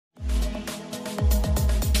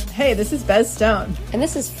Hey, this is Bez Stone. And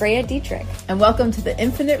this is Freya Dietrich. And welcome to the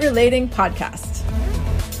Infinite Relating Podcast.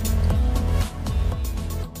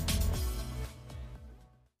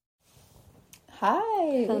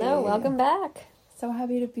 Hi. Hello, welcome back. So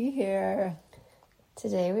happy to be here.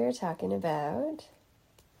 Today we are talking about...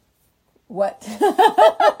 What?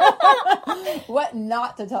 What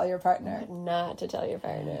not to tell your partner. What not to tell your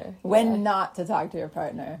partner. When not to talk to your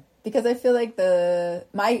partner. Because I feel like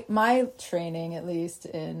my training, at least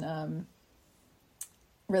in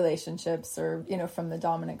relationships or, from the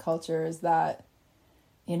dominant culture, is that,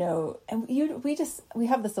 and we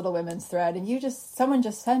have this little women's thread, and someone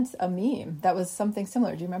just sent a meme that was something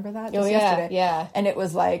similar. Do you remember that? Just yesterday? Yeah. And it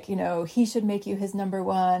was like, he should make you his number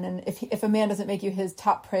one. And if a man doesn't make you his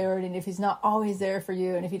top priority, and if he's not always there for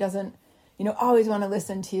you, and if he doesn't, always want to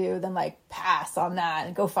listen to you, then pass on that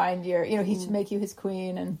and go find your, he should make you his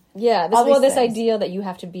queen. And this idea that you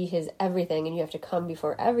have to be his everything and you have to come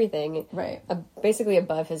before everything. Right. Basically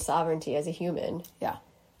above his sovereignty as a human. Yeah.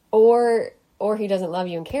 Or he doesn't love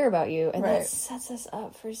you and care about you. And right. That sets us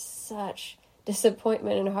up for such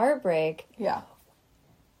disappointment and heartbreak. Yeah.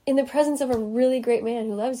 In the presence of a really great man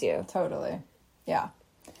who loves you. Totally. Yeah.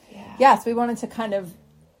 Yeah, so we wanted to kind of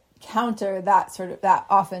counter that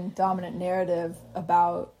often dominant narrative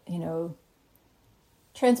about,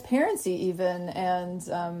 transparency even, and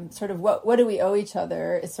sort of what do we owe each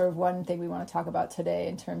other is sort of one thing we want to talk about today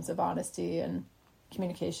in terms of honesty and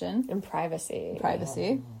communication. And privacy.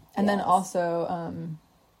 And then also,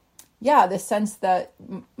 this sense that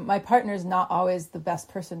my partner is not always the best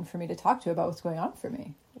person for me to talk to about what's going on for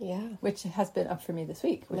me. Yeah. Which has been up for me this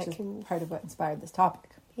week, which is part of what inspired this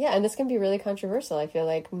topic. Yeah, and this can be really controversial. I feel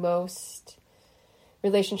like most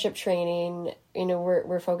relationship training,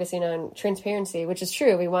 we're focusing on transparency, which is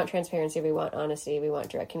true. We want transparency, we want honesty, we want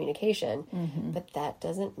direct communication. Mm-hmm. But that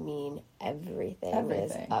doesn't mean everything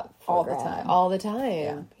is up for all grabs. the time. All the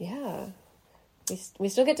time. Yeah. We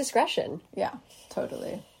still get discretion. Yeah,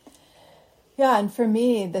 totally. Yeah, and for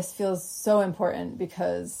me, this feels so important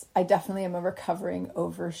because I definitely am a recovering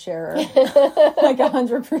oversharer,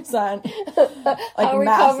 100%,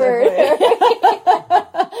 massively.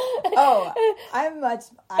 I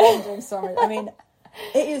am doing so much. I mean,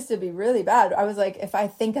 it used to be really bad. I was like, if I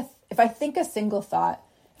think a single thought,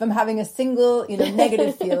 if I'm having a single,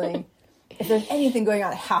 negative feeling, if there's anything going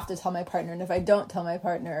on, I have to tell my partner. And if I don't tell my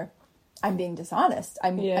partner, I'm being dishonest.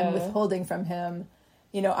 I'm withholding from him.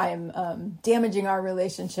 I'm damaging our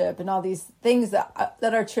relationship, and all these things that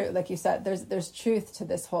are true. Like you said, there's truth to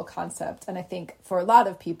this whole concept. And I think for a lot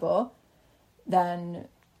of people, then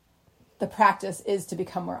the practice is to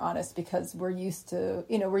become more honest because we're used to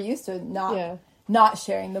not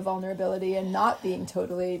sharing the vulnerability and not being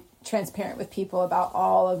totally transparent with people about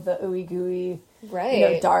all of the ooey gooey,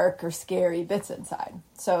 dark or scary bits inside.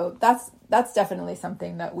 So that's definitely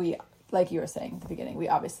something that we, like you were saying at the beginning, we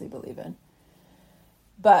obviously believe in.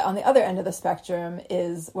 But on the other end of the spectrum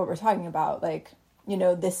is what we're talking about,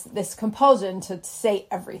 this compulsion to say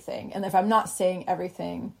everything. And if I'm not saying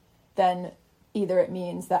everything, then either it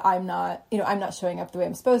means that I'm not showing up the way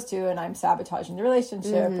I'm supposed to, and I'm sabotaging the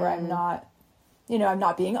relationship, or I'm not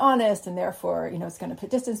being honest, and therefore, it's going to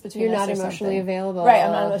put distance between us. You're not emotionally available. Right,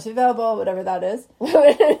 I'm not emotionally available, whatever that is.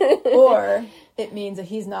 Or it means that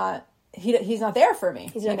he's not there for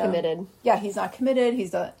me. He's not committed. Yeah, he's not committed. He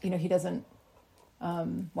doesn't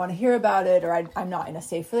want to hear about it, or I'm not in a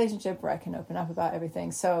safe relationship where I can open up about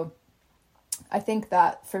everything. So I think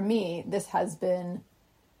that for me, this has been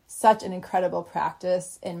such an incredible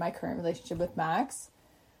practice in my current relationship with Max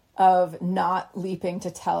of not leaping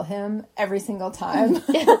to tell him every single time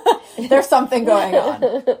there's something going on.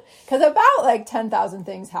 Because about 10,000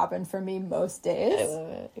 things happen for me most days. I love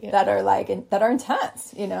it. Yeah. that are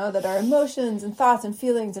intense, that are emotions and thoughts and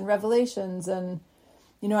feelings and revelations. And,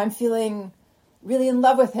 I'm feeling really in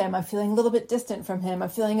love with him. I'm feeling a little bit distant from him. I'm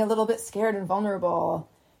feeling a little bit scared and vulnerable.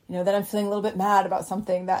 Then I'm feeling a little bit mad about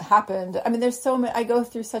something that happened. I mean, there's so many, I go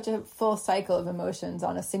through such a full cycle of emotions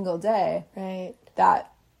on a single day. Right.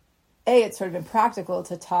 That A, it's sort of impractical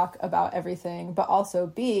to talk about everything, but also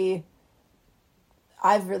B,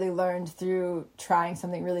 I've really learned through trying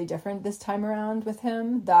something really different this time around with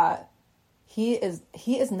him that he is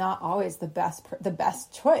not always the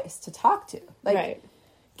best choice to talk to. Right.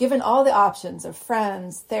 Given all the options of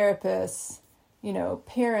friends, therapists,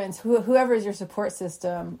 parents, whoever is your support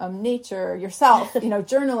system, nature, yourself,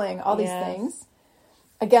 journaling, all these things.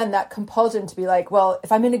 Again, that compulsion to be like, well,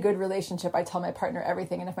 if I'm in a good relationship, I tell my partner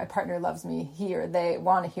everything. And if my partner loves me, he or they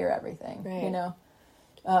want to hear everything,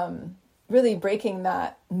 really breaking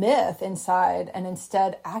that myth inside and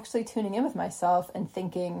instead actually tuning in with myself and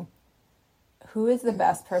thinking, who is the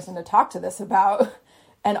best person to talk to this about?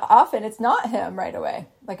 And often it's not him right away.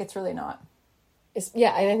 Like, it's really not.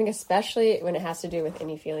 Yeah, and I think especially when it has to do with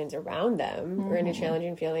any feelings around them or any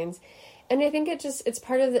challenging feelings. And I think it's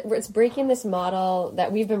part of it's breaking this model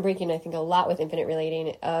that we've been breaking, I think, a lot with infinite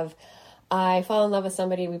relating of, I fall in love with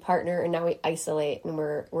somebody, we partner, and now we isolate, and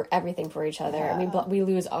we're everything for each other, and we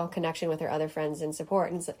lose all connection with our other friends and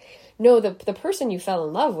support. And it's like, no, the person you fell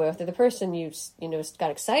in love with, or the person you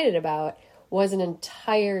got excited about, was an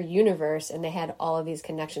entire universe, and they had all of these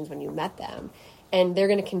connections when you met them, and they're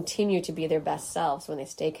going to continue to be their best selves when they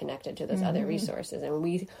stay connected to those other resources. And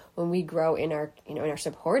when we grow in our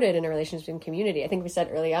supported in a relationship and community, I think we said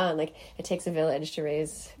early on, like, it takes a village to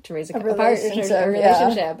raise a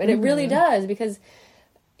relationship, and it really does, because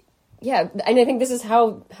and I think this is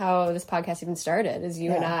how this podcast even started, is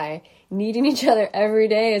you and I needing each other every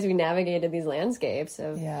day as we navigated these landscapes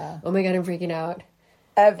of oh my god, I'm freaking out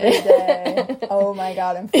every day. Oh my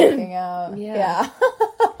god, I'm freaking out.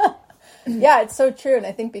 Yeah, it's so true. And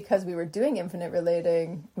I think because we were doing infinite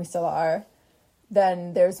relating, we still are,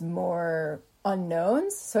 then there's more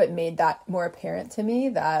unknowns. So it made that more apparent to me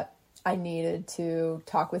that I needed to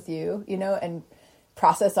talk with you, and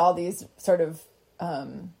process all these sort of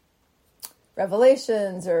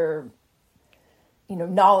revelations or,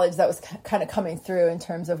 knowledge that was kind of coming through in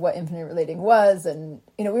terms of what infinite relating was. And,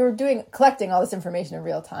 we were collecting all this information in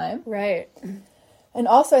real time. Right. And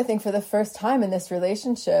also, I think for the first time in this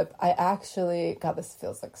relationship, I actually, God, this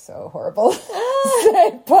feels like so horrible to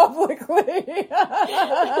say publicly.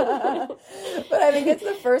 But I think it's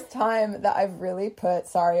the first time that I've really put,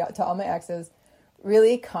 sorry to all my exes,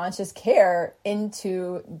 really conscious care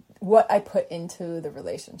into what I put into the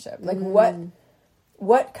relationship. Like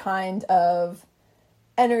what kind of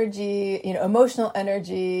energy, emotional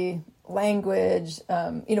energy, language,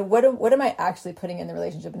 what am I actually putting in the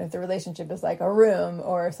relationship? And if the relationship is like a room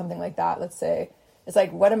or something like that, let's say, it's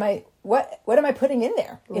like, what am I putting in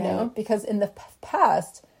there? Because in the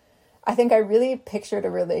past, I think I really pictured a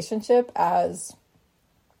relationship as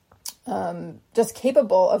just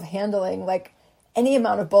capable of handling like any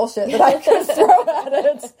amount of bullshit that I could throw at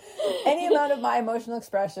it, any amount of my emotional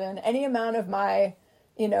expression, any amount of my,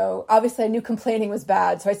 obviously I knew complaining was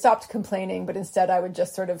bad, so I stopped complaining, but instead I would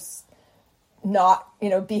just sort of not,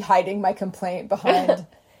 be hiding my complaint behind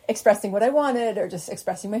expressing what I wanted, or just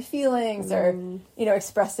expressing my feelings, or,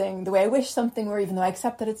 expressing the way I wish something were, even though I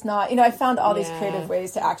accept that it's not. I found all these creative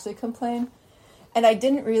ways to actually complain. And I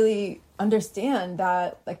didn't really understand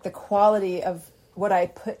that, like, the quality of what I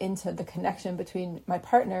put into the connection between my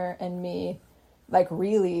partner and me, like,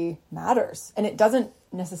 really matters. And it doesn't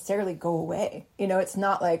necessarily go away. It's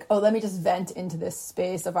not like, oh, let me just vent into this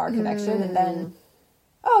space of our connection, and then,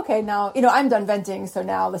 oh, okay, now, I'm done venting, so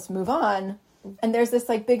now let's move on. And there's this,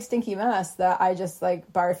 like, big stinky mess that I just,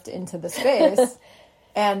 like, barfed into the space,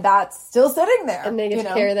 and that's still sitting there. And they get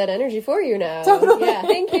to carry that energy for you now. Totally. Yeah,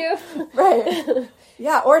 thank you. Right.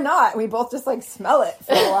 Yeah, or not. We both just, like, smell it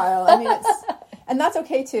for a while. I mean, and that's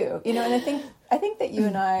okay, too. And I think that you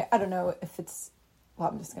and I don't know if it's, well,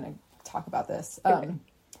 I'm just going to talk about this,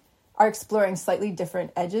 are exploring slightly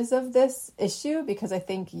different edges of this issue, because I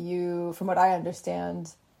think you, from what I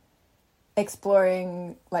understand,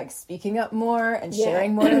 exploring, like, speaking up more and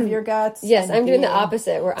sharing more of your guts. Yes, I'm doing the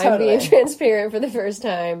opposite, where I'm being transparent for the first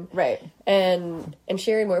time. Right. And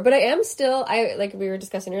sharing more. But I am still, like we were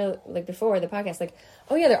discussing earlier, like before the podcast, like,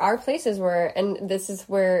 oh yeah, there are places where, and this is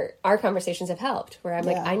where our conversations have helped, where I'm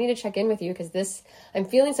like, I need to check in with you, because I'm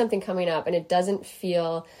feeling something coming up, and it doesn't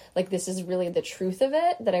feel like this is really the truth of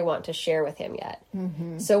it that I want to share with him yet.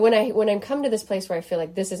 Mm-hmm. So when I come to this place where I feel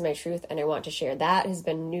like this is my truth and I want to share, that has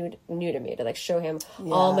been new to me, to, like, show him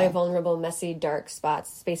all my vulnerable, messy, dark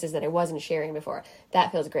spaces that I wasn't sharing before.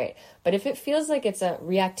 That feels great. But if it feels like it's a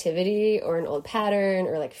reactivity or an old pattern,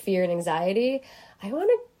 or like fear and anxiety,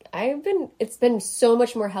 it's been so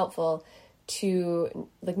much more helpful to,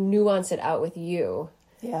 like, nuance it out with you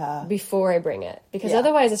before I bring it, because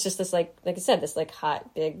otherwise it's just this, like I said, this, like,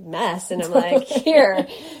 hot big mess, and I'm like, here,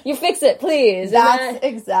 you fix it, please. That's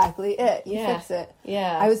exactly it. You fix it.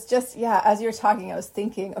 Yeah. I was just, as you were talking, I was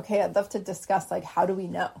thinking, okay, I'd love to discuss, like, how do we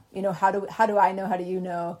know? How do I know? How do you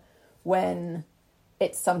know when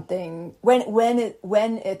it's something,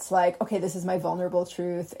 when it's like, okay, this is my vulnerable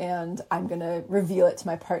truth, and I'm going to reveal it to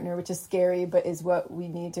my partner, which is scary, but is what we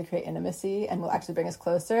need to create intimacy and will actually bring us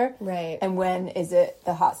closer. Right. And when is it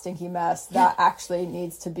the hot, stinky mess that actually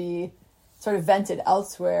needs to be sort of vented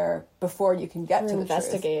elsewhere before you can get to the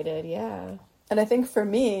investigated, truth. Yeah. And I think for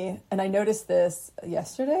me, and I noticed this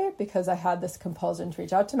yesterday because I had this compulsion to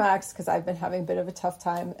reach out to Max, because I've been having a bit of a tough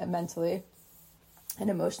time mentally. and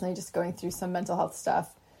emotionally just going through some mental health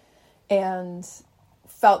stuff, and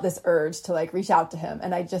felt this urge to like reach out to him.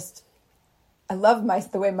 And I love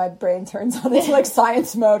the way my brain turns on into like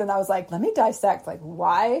science mode. And I was like, let me dissect, like,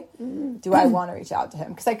 why do I want to reach out to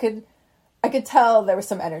him? Because I could tell there was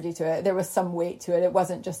some energy to it. There was some weight to it. It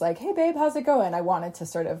wasn't just like, hey babe, how's it going? I wanted to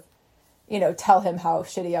sort of, tell him how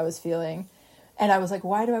shitty I was feeling. And I was like,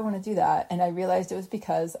 why do I want to do that? And I realized it was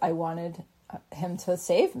because I wanted him to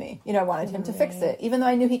save me. I wanted him to fix it, even though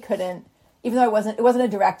I knew he couldn't, even though it wasn't a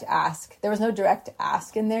direct ask. There was no direct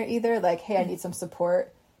ask in there either. Like, hey, I need some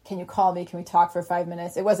support. Can you call me? Can we talk for 5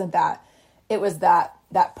 minutes? It wasn't that. It was that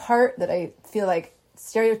part that I feel like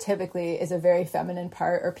stereotypically is a very feminine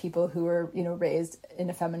part, or people who are, raised in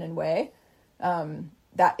a feminine way.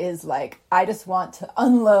 That is like, I just want to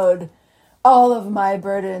unload all of my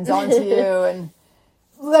burdens onto you and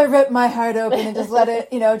rip my heart open and just let it,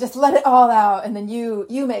 just let it all out. And then you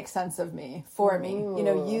make sense of me for me.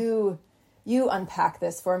 You unpack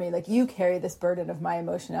this for me. Like, you carry this burden of my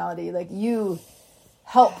emotionality. Like, you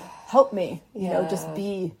help me, just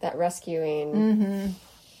be that rescuing. Mm-hmm.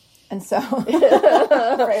 And so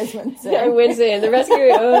praise Winston. Yeah, Winston, the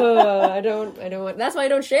rescuing. I don't want, that's why I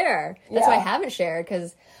don't share. That's why I haven't shared,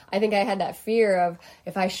 because I think I had that fear of,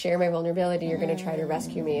 if I share my vulnerability, you're going to try to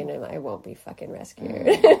rescue me, and I won't be fucking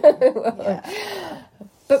rescued.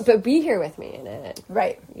 But be here with me in it.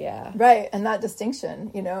 Right. Yeah. Right. And that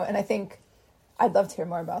distinction, and I think I'd love to hear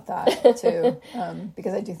more about that too.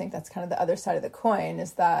 Because I do think that's kind of the other side of the coin,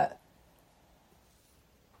 is that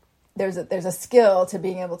there's a skill to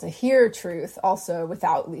being able to hear truth also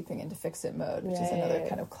without leaping into fix-it mode, which is another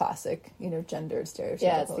kind of classic, gendered stereotypical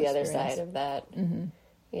Yeah, it's the experience. other side of that. Mm-hmm.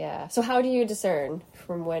 Yeah. So how do you discern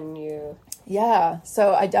from when you... Yeah.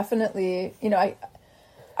 So I definitely,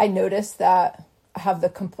 I noticed that I have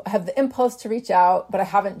the impulse to reach out, but I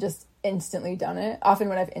haven't just instantly done it. Often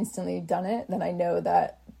when I've instantly done it, then I know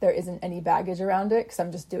that there isn't any baggage around it, because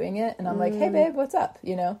I'm just doing it. And I'm like, hey babe, what's up?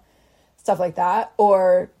 Stuff like that.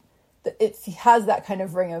 Or it has that kind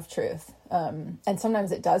of ring of truth. And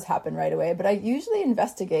sometimes it does happen right away, but I usually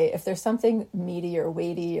investigate if there's something meaty or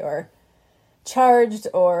weighty or charged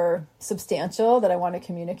or substantial that I want to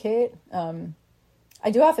communicate. I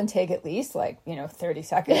do often take at least 30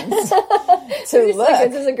 seconds to 30 look.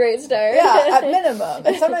 seconds is a great start. Yeah, at minimum.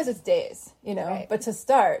 And sometimes it's days, Right. But to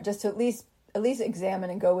start, just to at least examine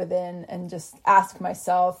and go within and just ask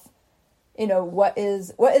myself, what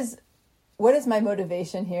is my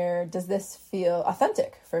motivation here? Does this feel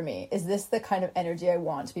authentic for me? Is this the kind of energy I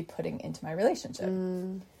want to be putting into my relationship?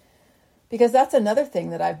 Because that's another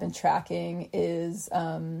thing that I've been tracking is,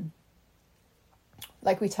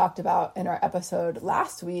 like we talked about in our episode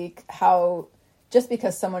last week, how just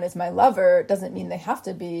because someone is my lover doesn't mean they have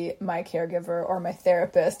to be my caregiver or my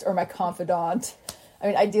therapist or my confidant. I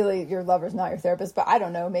mean, ideally your lover's not your therapist, but I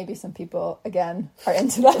don't know, maybe some people, again, are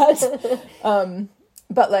into that.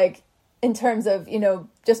 But in terms of,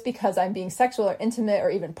 just because I'm being sexual or intimate or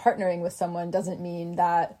even partnering with someone doesn't mean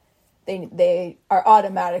that they are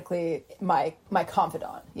automatically my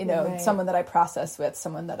confidant, Right. Someone that I process with,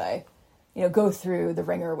 someone that I, go through the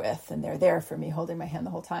ringer with, and they're there for me, holding my hand the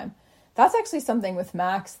whole time. That's actually something with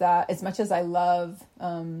Max that, as much as I love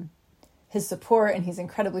his support, and he's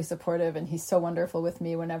incredibly supportive, and he's so wonderful with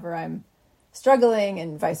me whenever I'm struggling,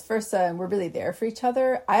 and vice versa, and we're really there for each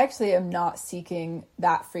other, I actually am not seeking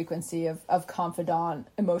that frequency of confidant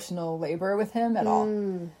emotional labor with him at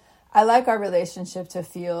all. I like our relationship to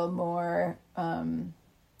feel more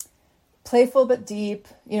playful but deep,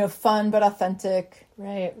 fun but authentic.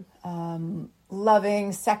 Right.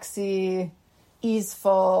 Loving, sexy,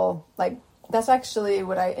 easeful. That's actually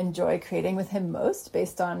what I enjoy creating with him most,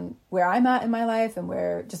 based on where I'm at in my life and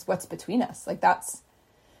what's between us.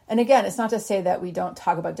 And again, it's not to say that we don't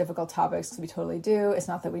talk about difficult topics, because we totally do. It's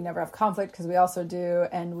not that we never have conflict, because we also do.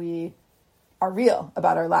 And we are real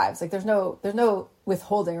about our lives. There's no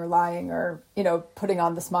withholding or lying or, putting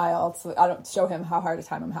on the smile so I don't show him how hard a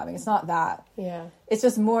time I'm having. It's not that. Yeah. It's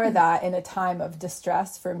just more that in a time of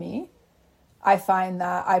distress for me, I find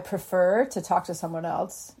that I prefer to talk to someone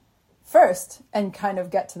else first and kind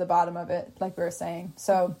of get to the bottom of it, like we were saying.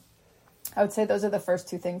 So I would say those are the first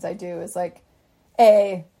two things I do, is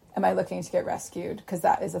am I looking to get rescued? Because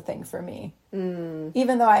that is a thing for me.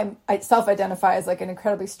 Even though I self-identify as an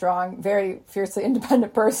incredibly strong, very fiercely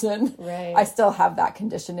independent person, right. I still have that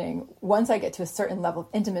conditioning once I get to a certain level of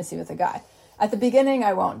intimacy with a guy. At the beginning,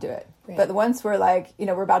 I won't do it. Right. But once we're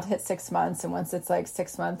we're about to hit 6 months, and once it's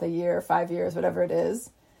 6 months, a year, 5 years, whatever it is,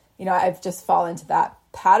 I've just fallen into that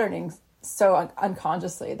patterning so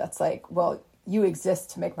unconsciously. That's well, you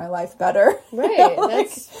exist to make my life better. Right. You know,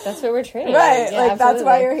 like, that's what we're training. right. Yeah, like, absolutely. that's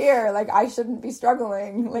why you're here. Like, I shouldn't be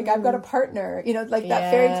struggling. Like, I've got a partner, you know, like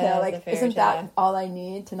that fairy tale. Like, isn't that all I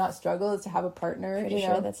need to not struggle is to have a partner? Pretty you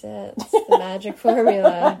sure know? that's it. It's the magic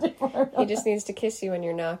formula. He just needs to kiss you when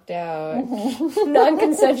you're knocked out,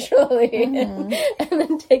 non-consensually, and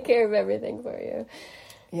then take care of everything for you.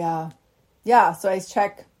 Yeah. Yeah. So I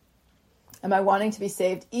check, am I wanting to be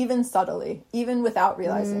saved even subtly, even without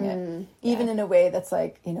realizing it, even in a way that's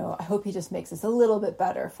like, you know, I hope he just makes this a little bit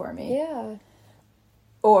better for me. Yeah.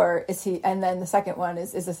 Or is he, and then the second one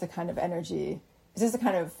is this a kind of energy? Is this a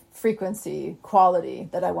kind of frequency, quality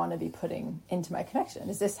that I want to be putting into my connection?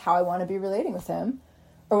 Is this how I want to be relating with him?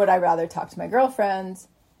 Or would I rather talk to my girlfriends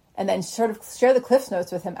and then sort of share the Cliff's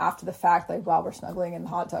Notes with him after the fact, like while we're snuggling in the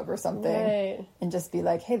hot tub or something, Right. and just be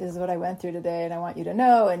like, hey, this is what I went through today and I want you to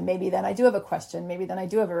know. And maybe then I do have a question. Maybe then I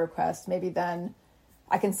do have a request. Maybe then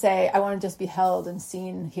I can say, I want to just be held and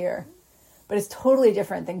seen here. But it's totally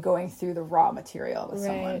different than going through the raw material with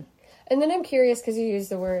someone. And then I'm curious because you use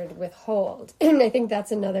the word withhold. And I think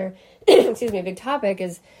that's another, excuse me, big topic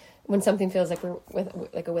is when something feels like we're with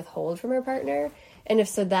like a withhold from our partner. And if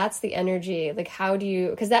so, that's the energy. Like, how do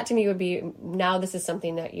you, because that to me would be, now this is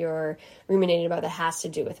something that you're ruminating about that has to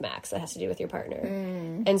do with Max, that has to do with your partner.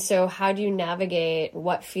 And so how do you navigate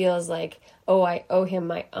what feels like, oh, I owe him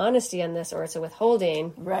my honesty on this, or it's a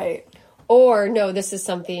withholding. Right. Or no, this is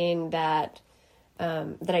something that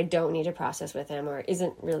that I don't need to process with him, or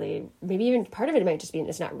isn't really, maybe even part of it might just be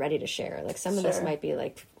it's not ready to share. Like some of this might be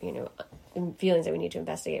like, you know, feelings that we need to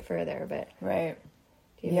investigate further, but. Right.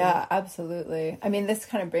 Yeah, absolutely. I mean, this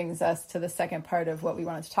kind of brings us to the second part of what we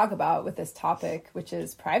wanted to talk about with this topic, which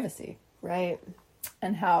is privacy. Right.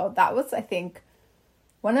 And how that was, I think,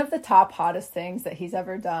 one of the top hottest things that he's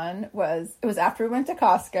ever done was after we went to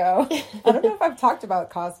Costco. I don't know if I've talked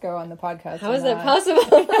about Costco on the podcast. How is that possible?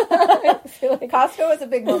 I feel like Costco was a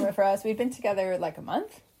big moment for us. We've been together like a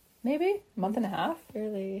month, maybe a month and a half.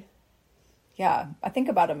 Really? Yeah, I think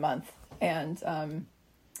about a month. And,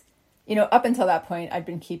 you know, up until that point, I'd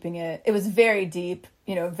been keeping it. It was very deep,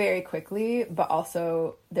 you know, very quickly, but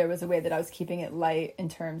also there was a way that I was keeping it light in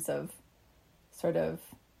terms of sort of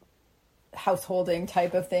householding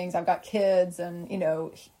type of things. I've got kids and, you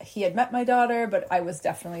know, he had met my daughter, but I was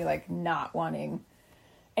definitely like not wanting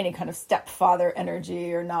any kind of stepfather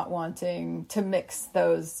energy or not wanting to mix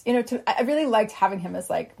those, you know, I really liked having him as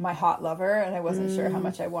like my hot lover, and I wasn't sure how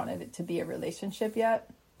much I wanted it to be a relationship yet.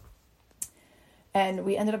 And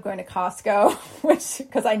we ended up going to Costco,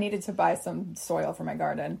 because I needed to buy some soil for my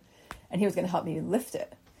garden, and he was going to help me lift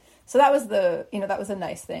it. So that was that was a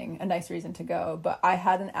nice thing, a nice reason to go. But I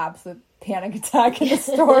had an absolute panic attack in the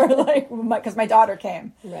store, like, because my daughter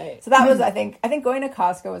came. Right. So that was, I think going to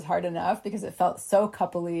Costco was hard enough because it felt so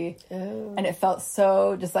coupley, and it felt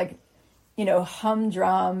so just like, you know,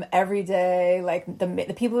 humdrum every day. Like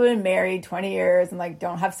the people who have been married 20 years and like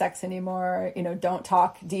don't have sex anymore, you know, don't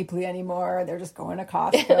talk deeply anymore. They're just going to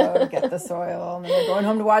Costco to get the soil, and then they're going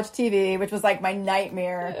home to watch TV, which was like my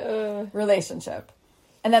nightmare relationship.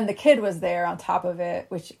 And then the kid was there on top of it,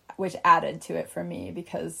 which added to it for me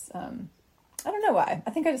because I don't know why.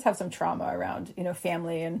 I think I just have some trauma around, you know,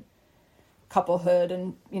 family and couplehood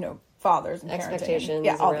and, you know, fathers and parenting. Expectations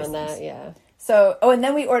and, all around these things. that, yeah. So, and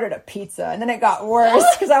then we ordered a pizza, and then it got worse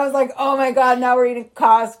because I was like, oh my God, now we're eating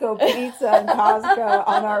Costco pizza and Costco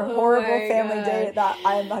on our horrible family date that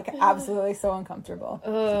I'm like absolutely so uncomfortable.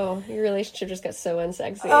 Oh, your relationship just got so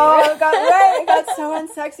unsexy. Oh, it got so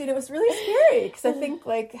unsexy, and it was really scary because I think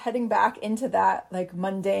like heading back into that like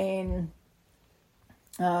mundane,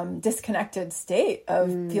 disconnected state of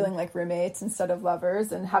feeling like roommates instead of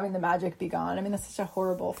lovers and having the magic be gone. I mean, that's such a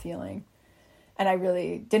horrible feeling. And I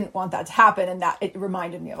really didn't want that to happen. And that it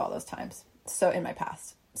reminded me of all those times. So in my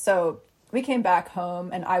past. So we came back home,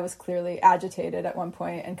 and I was clearly agitated at one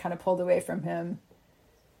point and kind of pulled away from him.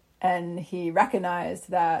 And he recognized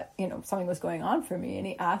that, you know, something was going on for me. And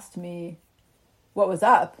he asked me what was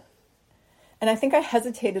up. And I think I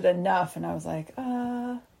hesitated enough. And I was like,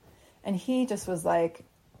 And he just was like,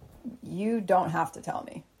 you don't have to tell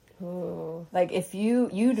me. Ooh. Like, if you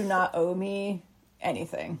do not owe me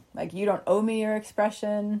anything. Like, you don't owe me your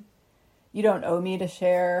expression. You don't owe me to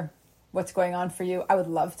share what's going on for you. I would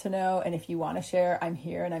love to know, and if you want to share, I'm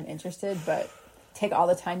here and I'm interested, but take all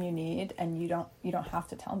the time you need, and you don't have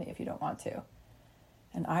to tell me if you don't want to.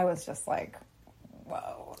 And I was just like,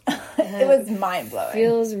 whoa. It was mind-blowing.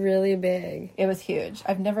 Feels really big. It was huge.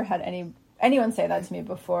 I've never had anyone say that to me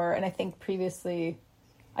before, and I think previously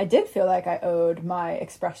I did feel like I owed my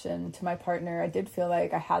expression to my partner. I did feel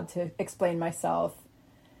like I had to explain myself.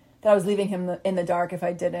 that I was leaving him in the dark if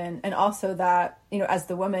I didn't. And also that, you know, as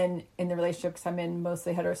the woman in the relationships I'm in,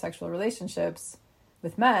 mostly heterosexual relationships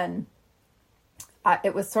with men,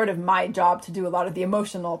 it was sort of my job to do a lot of the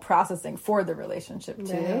emotional processing for the relationship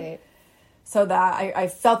too. Right. So that I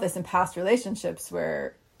felt this in past relationships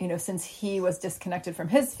where, you know, since he was disconnected from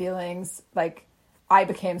his feelings, like I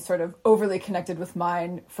became sort of overly connected with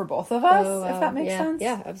mine for both of us, if that makes sense.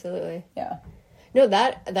 Yeah, absolutely. Yeah. No,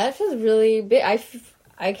 that feels really big.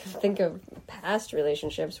 I think of past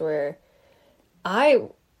relationships where I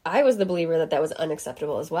was the believer that was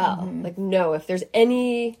unacceptable as well. Mm-hmm. Like, no, if there's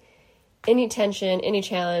any tension, any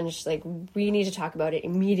challenge, like we need to talk about it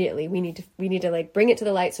immediately. We need to like bring it to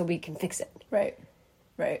the light so we can fix it. Right.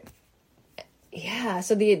 Right. Yeah.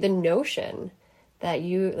 So the notion that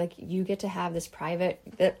you get to have this private,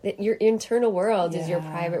 that your internal world is your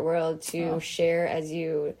private world to share as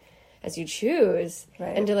you choose,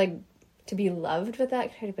 right. and to be loved with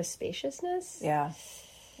that type of spaciousness. Yeah.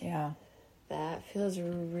 Yeah. That feels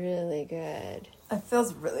really good. It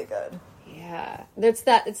feels really good. Yeah. It's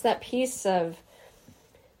that piece of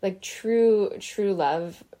like true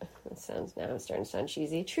love. It sounds, now I'm starting to sound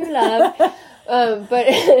cheesy. True love. But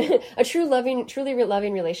a truly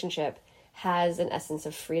loving relationship has an essence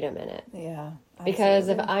of freedom in it. Yeah. Absolutely. Because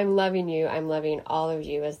if I'm loving you, I'm loving all of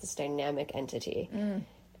you as this dynamic entity.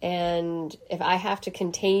 And if I have to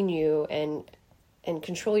contain you and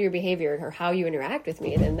control your behavior or how you interact with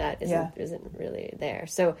me, then that isn't really there.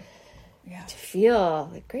 So to feel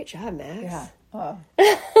like, great job, Max. Yeah. Oh.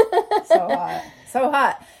 So hot. So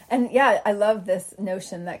hot. And yeah, I love this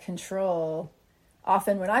notion that control,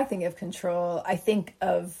 often when I think of control, I think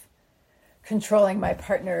of controlling my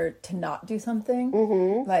partner to not do something.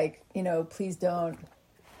 Mm-hmm. Like, you know, please don't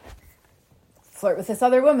flirt with this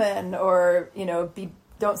other woman, or, you know,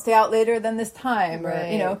 don't stay out later than this time, or,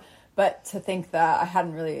 you know, but to think that I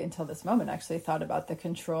hadn't really until this moment actually thought about the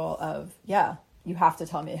control of, you have to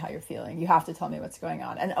tell me how you're feeling. You have to tell me what's going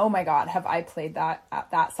on. And oh my God, have I played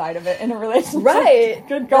that side of it in a relationship? Right.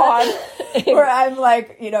 Good God. Where I'm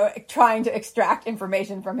like, you know, trying to extract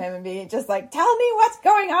information from him and be just like, tell me what's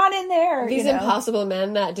going on in there. These impossible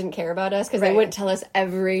men that didn't care about us because they wouldn't tell us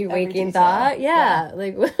every waking detail. thought. Yeah.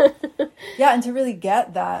 Like, yeah. And to really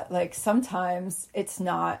get that, like sometimes it's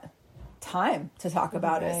not time to talk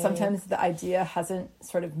about it. Sometimes the idea hasn't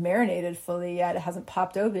sort of marinated fully yet. It hasn't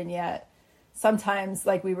popped open yet. Sometimes,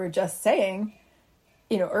 like we were just saying,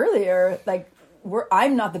 you know, earlier, like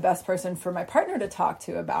I'm not the best person for my partner to talk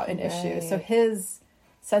to about an issue. So his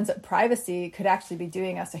sense of privacy could actually be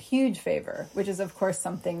doing us a huge favor, which is of course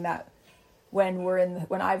something that when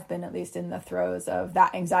I've been at least in the throes of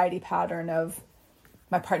that anxiety pattern of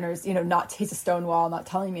my partner's, you know, he's a stone wall, not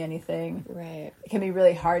telling me anything. Right. It can be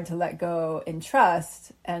really hard to let go in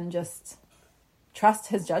trust and just trust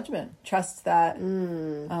his judgment, trust that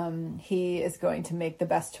he is going to make the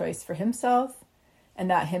best choice for himself, and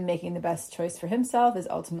that him making the best choice for himself is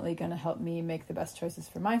ultimately going to help me make the best choices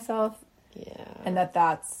for myself. Yeah. And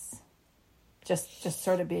that's just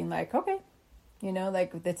sort of being like, okay, you know,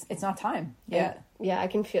 like it's not time yet. Yeah, I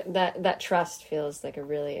can feel that trust feels like a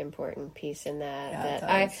really important piece in that. Yeah,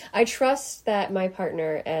 that I trust that my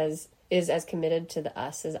partner is as committed to the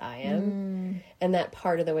us as I am, and that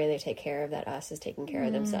part of the way they take care of that us is taking care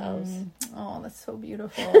of themselves. Oh, that's so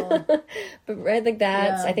beautiful. But right, like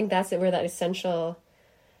that's I think that's where that essential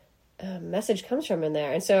message comes from in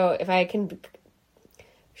there. And so if I can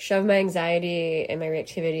shove my anxiety and my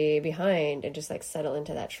reactivity behind and just like settle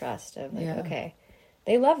into that trust of like, okay,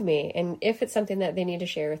 they love me, and if it's something that they need to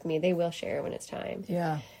share with me, they will share when it's time.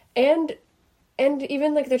 Yeah. And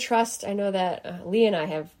even like the trust, I know that Lee and I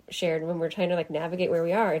have shared when we're trying to like navigate where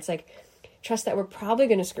we are. It's like trust that we're probably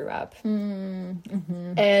going to screw up,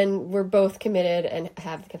 and we're both committed and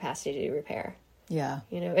have the capacity to repair. Yeah,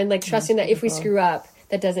 you know, and like trusting that if we screw up,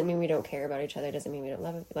 that doesn't mean we don't care about each other. Doesn't mean we don't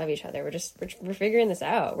love each other. We're figuring this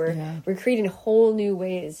out. We're creating whole new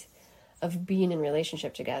ways of being in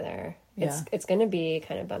relationship together. It's going to be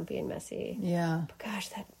kind of bumpy and messy. Yeah, but gosh,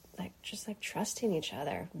 that. Like just like trusting each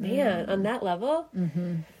other, man, on that level,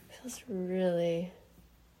 feels really.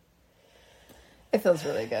 It feels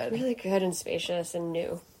really good, and spacious and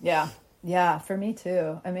new. Yeah, for me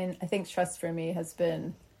too. I mean, I think trust for me has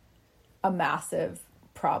been a massive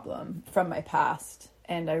problem from my past,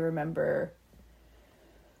 and I remember,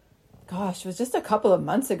 gosh, it was just a couple of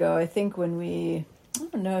months ago. I think when I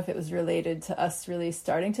don't know if it was related to us really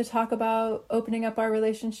starting to talk about opening up our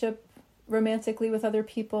relationship romantically with other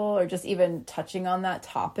people, or just even touching on that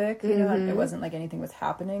topic. You know, it wasn't like anything was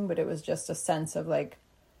happening, but it was just a sense of like,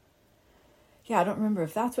 I don't remember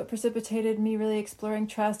if that's what precipitated me really exploring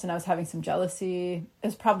trust. And I was having some jealousy. It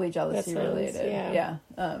was probably jealousy related. Yeah.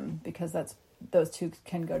 Because those two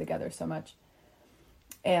can go together so much.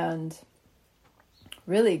 And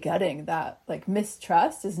really getting that, like,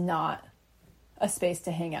 mistrust is not a space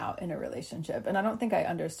to hang out in a relationship. And I don't think I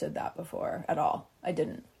understood that before at all. I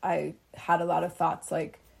didn't. I had a lot of thoughts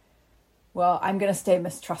like, well, I'm going to stay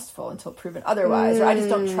mistrustful until proven otherwise, or I just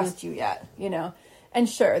don't trust you yet, you know? And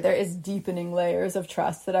sure, there is deepening layers of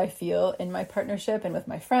trust that I feel in my partnership and with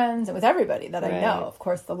my friends and with everybody that I know. Of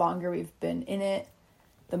course, the longer we've been in it,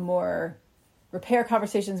 the more repair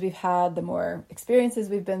conversations we've had, the more experiences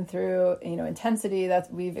we've been through, you know, intensity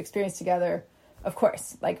that we've experienced together. Of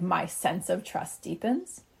course, like, my sense of trust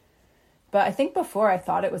deepens. But I think before I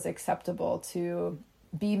thought it was acceptable to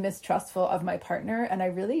be mistrustful of my partner, and I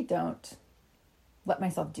really don't let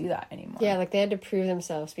myself do that anymore. Yeah, like they had to prove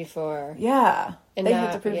themselves before. Yeah, and they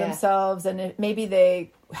had to prove themselves, and maybe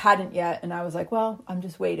they hadn't yet, and I was like, well, I'm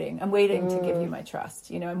just waiting. I'm waiting to give you my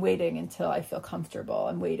trust. You know, I'm waiting until I feel comfortable.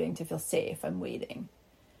 I'm waiting to feel safe. I'm waiting.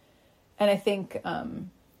 And I think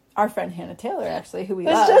our friend Hannah Taylor, actually, who we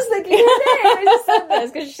love. I was just thinking her name. I just said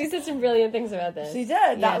this because she said some brilliant things about this. She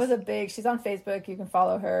did. That was she's on Facebook. You can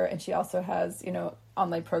follow her. And she also has, you know,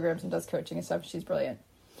 online programs and does coaching and stuff. She's brilliant.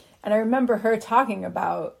 And I remember her talking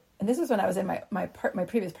about, and this was when I was in my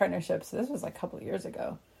previous partnership, so this was like a couple of years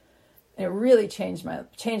ago. And it really changed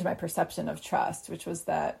my perception of trust, which was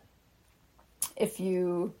that if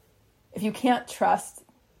you can't trust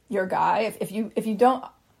your guy, if you don't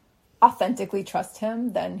authentically trust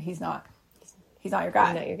him, then he's not your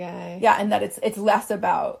guy. Not your guy. Yeah, and that it's less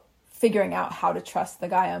about figuring out how to trust the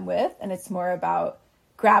guy I'm with, and it's more about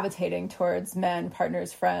gravitating towards men,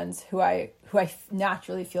 partners, friends who I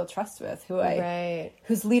naturally feel trust with,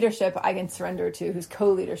 whose leadership I can surrender to, whose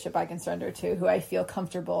co-leadership I can surrender to, who I feel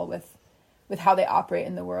comfortable with how they operate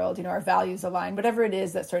in the world. You know, our values align, whatever it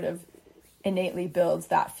is that sort of innately builds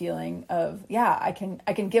that feeling of, I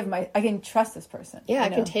can trust this person. Yeah, I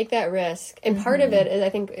can take that risk. And part of it is, I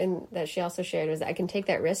think, and that she also shared, was that I can take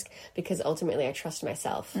that risk because ultimately I trust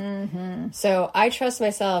myself. So I trust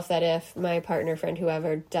myself that if my partner, friend,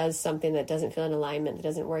 whoever does something that doesn't feel in alignment, that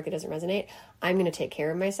doesn't work, it doesn't resonate, I'm going to take care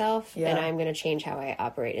of myself and I'm going to change how I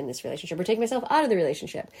operate in this relationship, or take myself out of the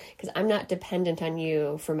relationship, because I'm not dependent on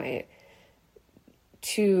you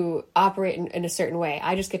to operate in a certain way.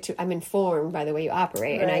 I just I'm informed by the way you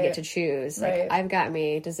operate, and I get to choose. Like, I've got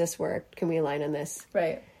me. Does this work? Can we align on this?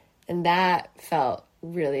 Right. And that felt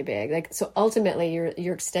really big. Like, so ultimately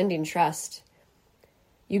you're extending trust.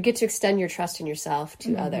 You get to extend your trust in yourself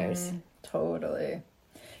to others. Totally.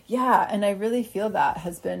 Yeah. And I really feel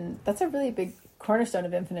that's a really big cornerstone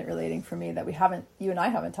of infinite relating for me that you and I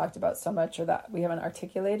haven't talked about so much, or that we haven't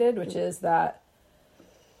articulated, which is that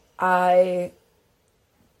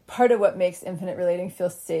part of what makes infinite relating feel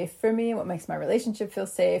safe for me, what makes my relationship feel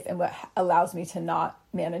safe, and what allows me to not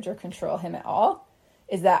manage or control him at all,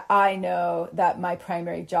 is that I know that my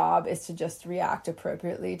primary job is to just react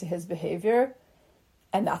appropriately to his behavior.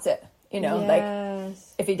 And that's it. You know, like,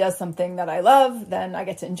 if he does something that I love, then I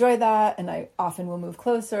get to enjoy that. And I often will move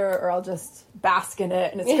closer, or I'll just bask in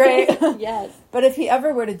it, and it's great. Yes. But if he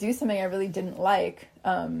ever were to do something I really didn't like,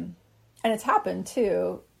 and it's happened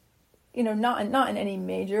too, you know, not in any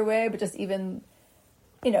major way, but just even,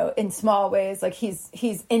 you know, in small ways, like he's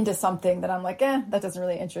into something that I'm like, that doesn't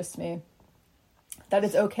really interest me. That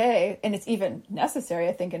is okay. And it's even necessary,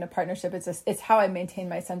 I think, in a partnership. It's how I maintain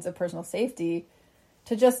my sense of personal safety,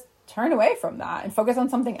 to just turn away from that and focus on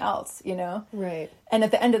something else, you know? Right. And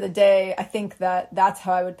at the end of the day, I think that's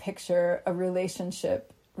how I would picture a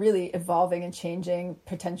relationship really evolving and changing,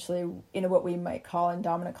 potentially, you know, what we might call in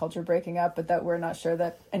dominant culture breaking up, but that we're not sure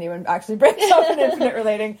that anyone actually breaks up in infinite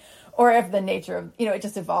relating, or if the nature of, you know, it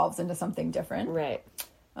just evolves into something different. Right.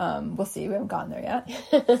 We'll see. We haven't gotten there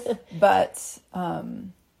yet. But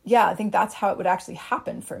I think that's how it would actually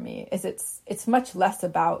happen for me, is it's much less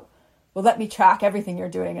about, well, let me track everything you're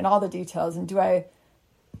doing and all the details, and do I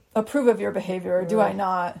approve of your behavior, or do I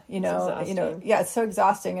not? It's so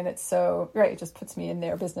exhausting, and it's so it just puts me in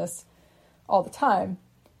their business all the time,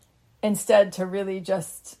 instead to really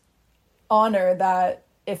just honor that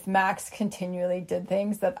if Max continually did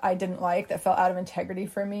things that I didn't like, that felt out of integrity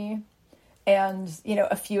for me, and, you know,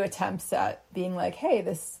 a few attempts at being like, hey,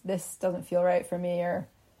 this doesn't feel right for me, or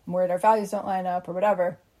I'm worried our values don't line up, or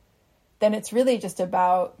whatever, then it's really just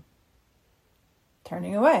about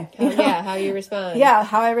turning away. How you respond. Yeah,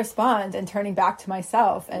 how I respond, and turning back to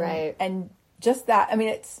myself. And and just that, I mean,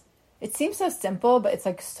 it seems so simple, but it's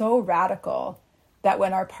like so radical that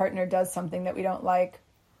when our partner does something that we don't like,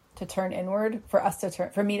 to turn inward,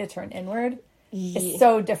 for me to turn inward, is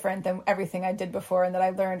so different than everything I did before and that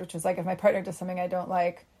I learned, which was like, if my partner does something I don't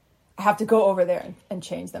like, I have to go over there and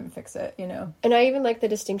change them and fix it, you know? And I even like the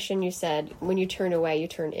distinction you said, when you turn away, you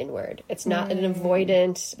turn inward. It's not an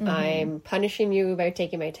avoidant, I'm punishing you by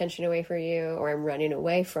taking my attention away from you, or I'm running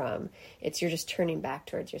away from. It's you're just turning back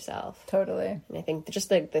towards yourself. Totally. And I think just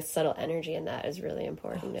like the subtle energy in that is really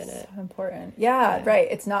important in it. So important. Yeah, right.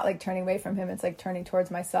 It's not like turning away from him. It's like turning towards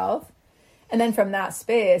myself. And then from that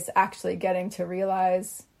space, actually getting to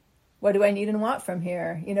realize, what do I need and want from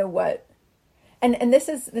here? You know, what... And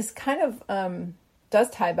this kind of does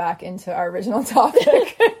tie back into our original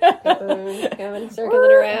topic. Coming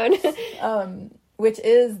circling around. Which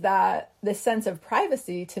is that this sense of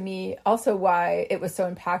privacy, to me, also why it was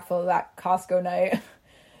so impactful that Costco night,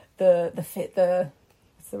 what's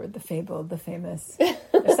the word, the fabled, the famous,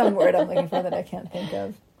 there's some word I'm looking for that I can't think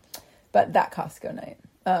of, but that Costco night,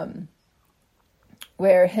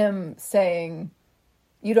 where him saying,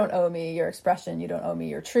 you don't owe me your expression, you don't owe me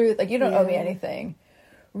your truth, like you don't owe me anything,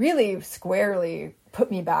 really squarely put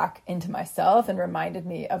me back into myself and reminded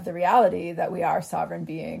me of the reality that we are sovereign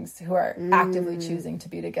beings who are actively choosing to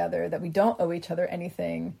be together, that we don't owe each other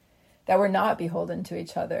anything, that we're not beholden to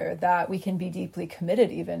each other, that we can be deeply committed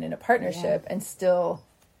even in a partnership and still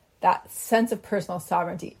that sense of personal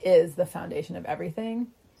sovereignty is the foundation of everything.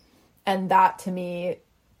 And that to me,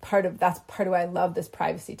 that's part of why I love this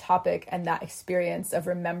privacy topic and that experience of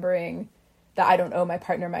remembering that I don't owe my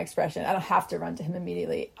partner my expression. I don't have to run to him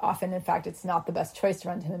immediately. Often, in fact, it's not the best choice to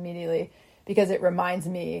run to him immediately because it reminds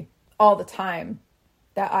me all the time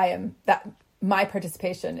that that my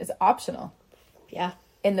participation is optional. Yeah.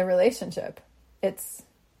 In the relationship. It's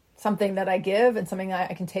something that I give and something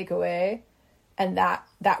that I can take away. And that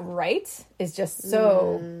right is just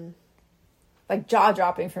so like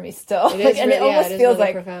jaw-dropping for me still. It is, and it almost feels really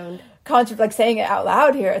like profound. Like saying it out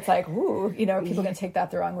loud here. It's like, ooh, you know, people can take that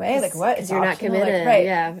the wrong way. Like, what? Because you're not committed. Like, right.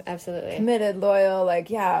 Yeah, absolutely. Committed, loyal, like,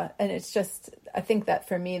 yeah. And it's just, I think that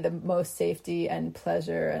for me, the most safety and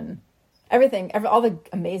pleasure and everything, all the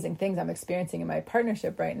amazing things I'm experiencing in my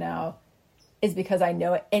partnership right now is because I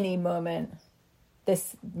know at any moment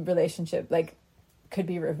this relationship, like, could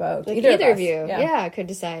be revoked. Like either of you, could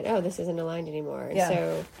decide, oh, this isn't aligned anymore. Yeah.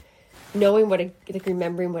 So knowing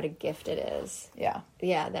remembering what a gift it is. Yeah.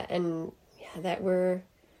 Yeah, that we're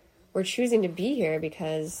choosing to be here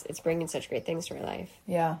because it's bringing such great things to our life.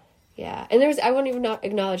 Yeah. Yeah. And I won't even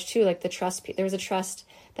acknowledge too, like the trust, there was a trust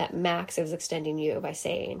that Max was extending you by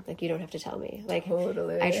saying, like, you don't have to tell me. Like,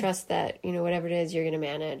 totally. I trust that, you know, whatever it is, you're going to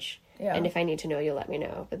manage. Yeah. And if I need to know, you'll let me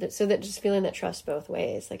know. But so that just feeling that trust both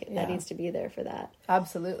ways, like that needs to be there for that.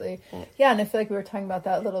 Absolutely. Yeah. And I feel like we were talking about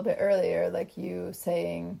that a little bit earlier, like you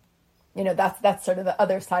saying, you know, that's sort of the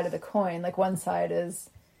other side of the coin. Like one side is,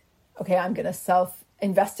 okay, I'm going to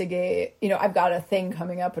self-investigate, you know, I've got a thing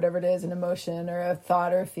coming up, whatever it is, an emotion or a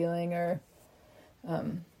thought or a feeling or,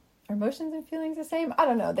 are emotions and feelings the same? I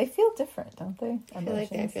don't know. They feel different, don't they?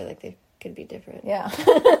 I feel like they could be different. Yeah.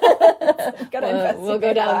 We'll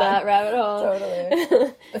go down that rabbit hole.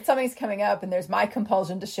 Totally. But something's coming up and there's my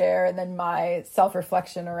compulsion to share and then my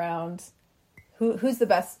self-reflection around what's the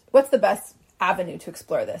best avenue to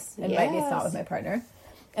explore this? And maybe it's not with my partner.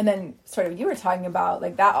 And then sort of you were talking about,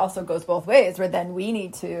 like, that also goes both ways, where then we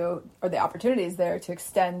need to, or the opportunity is there to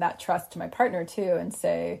extend that trust to my partner too and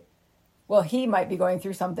say, well, he might be going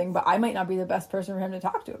through something, but I might not be the best person for him to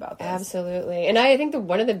talk to about this. Absolutely. And I think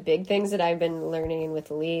one of the big things that I've been learning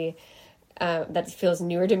with Lee that feels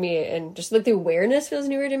newer to me, and just like the awareness feels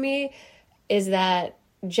newer to me, is that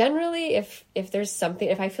generally if there's something,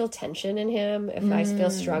 if I feel tension in him, if I feel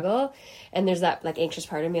struggle, and there's that like anxious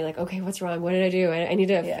part of me, like, okay, what's wrong? What did I do? I need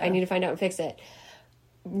to find out and fix it.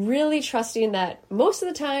 Really trusting that most of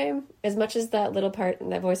the time, as much as that little part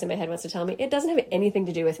and that voice in my head wants to tell me, it doesn't have anything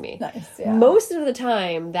to do with me. Nice, yeah. Most of the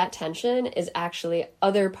time, that tension is actually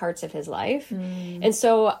other parts of his life. And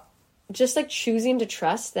so just like choosing to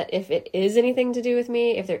trust that if it is anything to do with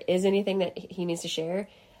me, if there is anything that he needs to share,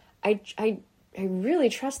 I really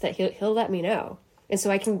trust that he'll let me know. And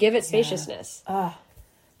so I can give it spaciousness.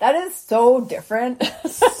 That is so different.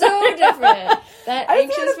 So different. That I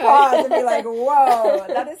anxious just want to pause and be like, whoa,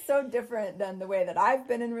 that is so different than the way that I've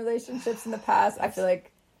been in relationships in the past. I feel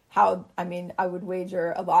like I would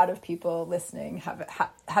wager a lot of people listening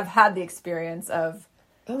have had the experience of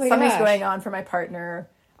something's going on for my partner.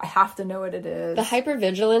 I have to know what it is. The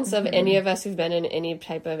hypervigilance of any of us who've been in any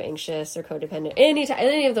type of anxious or codependent,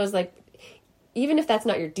 any of those, like, even if that's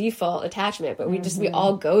not your default attachment, but we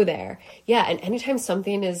all go there. Yeah. And anytime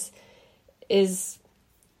something is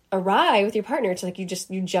awry with your partner, it's like you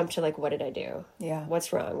jump to like, what did I do? Yeah.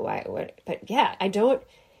 What's wrong? Why? What? But yeah, I don't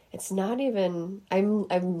it's not even, I'm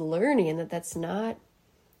learning that's not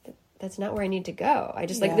where I need to go. I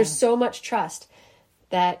just like, there's so much trust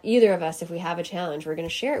that either of us, if we have a challenge, we're going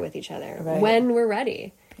to share it with each other when we're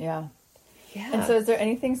ready. Yeah. Yeah. And so is there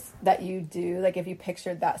anything that you do, like if you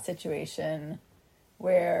pictured that situation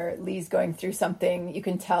where Lee's going through something, you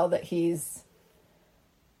can tell that he's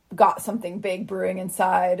got something big brewing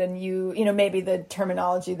inside, and you know, maybe the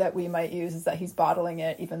terminology that we might use is that he's bottling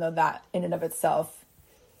it, even though that in and of itself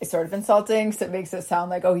is sort of insulting. So it makes it sound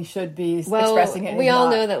like, oh, he should be expressing it. We all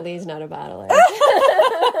know that Lee's not a bottler.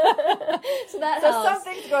 So that helps.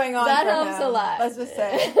 Something's going on that for helps him. a lot. Let's just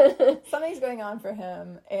say something's going on for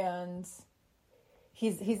him, and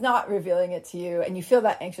he's not revealing it to you, and you feel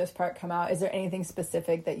that anxious part come out. Is there anything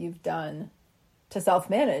specific that you've done to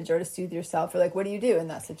self-manage or to soothe yourself, or like, what do you do in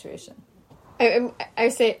that situation?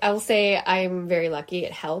 I'll say I'm very lucky.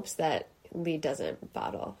 It helps that Lee doesn't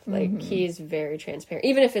bottle. Like, he's very transparent,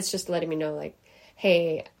 even if it's just letting me know, like,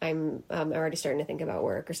 hey, I'm already starting to think about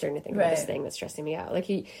work, or starting to think about this thing that's stressing me out. Like,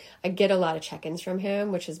 I get a lot of check-ins from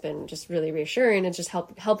him, which has been just really reassuring and just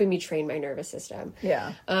helping me train my nervous system.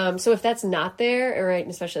 Yeah. So if that's not there, right,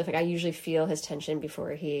 and especially if I usually feel his tension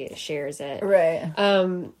before he shares it. Right.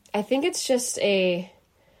 I think it's just it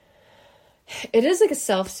is like a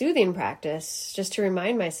self-soothing practice, just to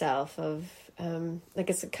remind myself of,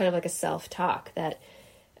 like, it's kind of like a self-talk that,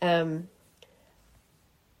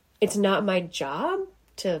 it's not my job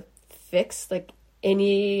to fix like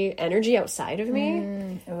any energy outside of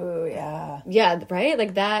me. Oh yeah. Yeah. Right.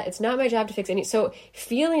 Like that. It's not my job to fix any. So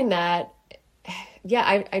feeling that,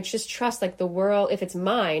 yeah, I just trust like the world, if it's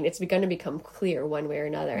mine, it's going to become clear one way or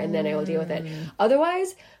another, and then I will deal with it.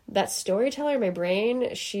 Otherwise, that storyteller in my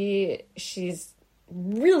brain, she's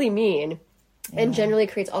really mean and generally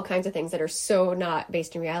creates all kinds of things that are so not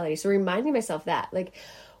based in reality. So reminding myself that, like,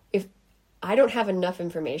 if I don't have enough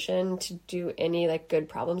information to do any like good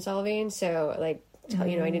problem solving, so like,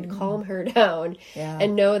 you know, I need to calm her down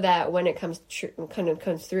and know that when it comes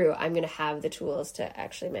through, I'm going to have the tools to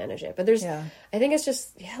actually manage it. But I think it's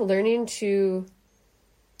just learning to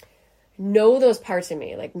know those parts of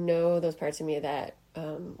me, that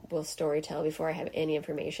will storytell before I have any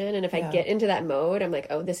information. And if I get into that mode, I'm like,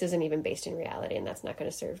 oh, this isn't even based in reality, and that's not going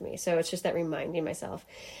to serve me. So it's just that reminding myself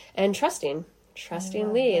and trusting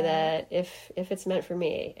Lee that if it's meant for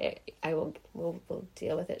me, we'll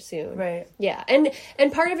deal with it soon. Right. Yeah. And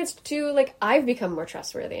part of it's too, like, I've become more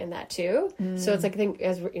trustworthy in that too. So it's like, I think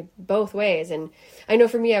as both ways. And I know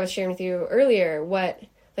for me, I was sharing with you earlier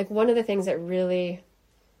one of the things that really,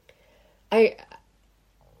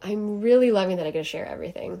 I'm really loving that I get to share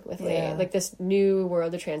everything with Lee. Like, this new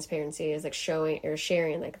world of transparency is like sharing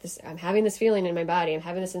like this. I'm having this feeling in my body. I'm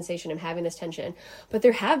having this sensation. I'm having this tension. But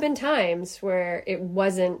there have been times where it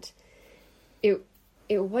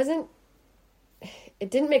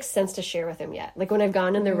didn't make sense to share with him yet. Like when I've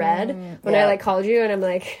gone in the red, when I like called you and I'm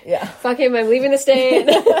like, fuck him, I'm leaving the state.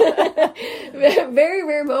 Very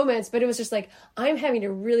rare moments, but it was just like, I'm having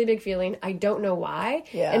a really big feeling. I don't know why.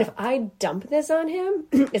 Yeah. And if I dump this on him,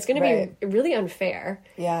 it's going to be really unfair.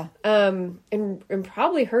 Yeah. And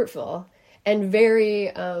probably hurtful and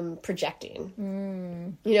very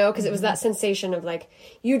projecting, you know, because it was that sensation of like,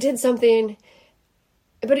 you did something.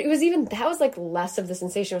 But it was that was like less of the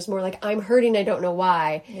sensation. It was more like, I'm hurting, I don't know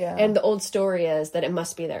why. Yeah. And the old story is that it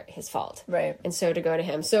must be his fault. Right. And so to go to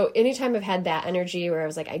him. So anytime I've had that energy where I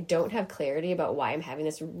was like, I don't have clarity about why I'm having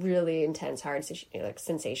this really intense, hard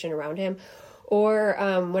sensation around him. Or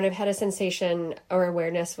when I've had a sensation or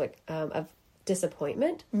awareness of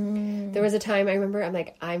disappointment. There was a time I remember I'm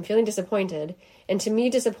like, I'm feeling disappointed. And to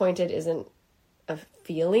me, disappointed isn't a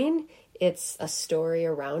feeling. It's a story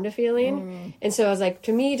around a feeling. And so I was like,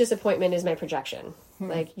 to me, disappointment is my projection.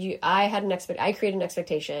 Like I created an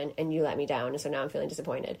expectation and you let me down. And so now I'm feeling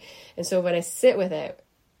disappointed. And so when I sit with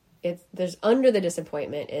there's under the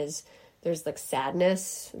disappointment there's like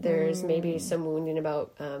sadness. There's maybe some wounding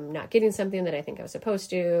about not getting something that I think I was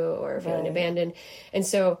supposed to, or feeling abandoned. And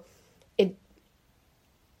so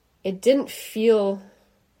it didn't feel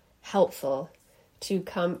helpful to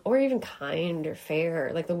come, or even kind or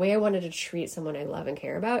fair, like the way I wanted to treat someone I love and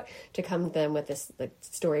care about, to come to them with this like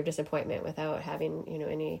story of disappointment without having, you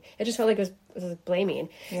know, it just felt like it was blaming.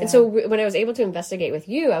 Yeah. And so when I was able to investigate with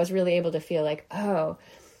you, I was really able to feel like, oh,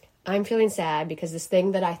 I'm feeling sad because this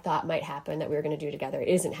thing that I thought might happen that we were going to do together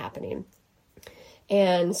isn't happening.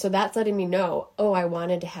 And so that's letting me know, oh, I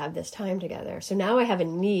wanted to have this time together. So now I have a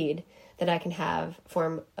need that I can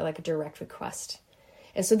form like a direct request.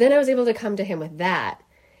 And so then I was able to come to him with that,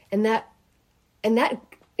 and that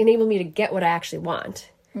enabled me to get what I actually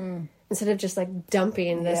want. instead of just like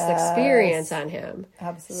dumping this Yes. experience on him.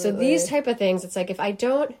 Absolutely. So these type of things, it's like if I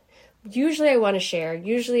don't, usually I want to share.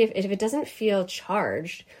 Usually if it doesn't feel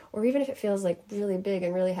charged, or even if it feels like really big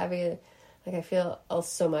and really heavy, like I feel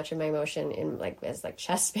so much of my emotion in like as like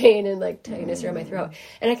chest pain and like tightness around my throat,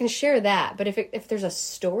 and I can share that. But if there's a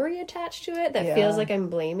story attached to it that feels like I'm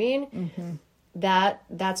blaming,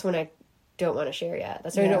 that's when I don't want to share yet.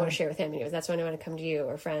 That's when I don't want to share with him anyways. That's when I want to come to you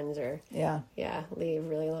or friends or leave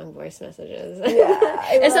really long voice messages.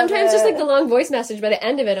 And sometimes just like the long voice message, by the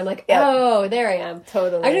end of it I'm like, oh, there I am.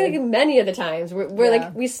 Totally. I think many of the times we're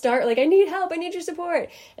like, we start like, I need help, I need your support,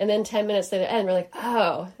 and then 10 minutes to the end we're like,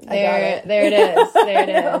 oh, there it is. There it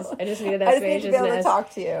is. I just needed that I just need to be able to spaciousness. talk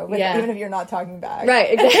to you, even if you're not talking back. Right,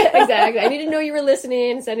 exactly. I need to know you were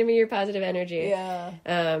listening, sending me your positive energy. Yeah.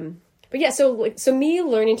 But yeah, so me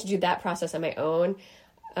learning to do that process on my own,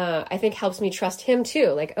 I think helps me trust him too.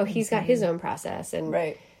 Like, oh, he's got his own process, and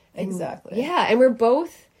Right. Exactly. and we're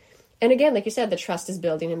both, and again, like you said, the trust is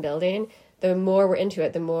building and building. The more we're into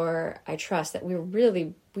it, the more I trust that we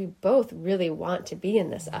both really want to be in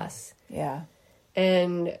this us. Yeah.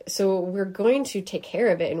 And so we're going to take care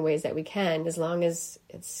of it in ways that we can, as long as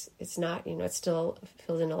it's not, it still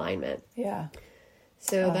feels in alignment. Yeah.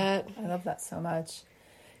 So I love that so much.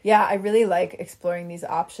 Yeah, I really like exploring these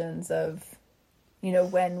options of,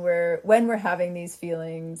 when we're having these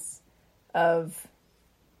feelings of,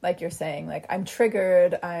 like you're saying, like I'm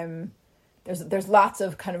triggered, there's lots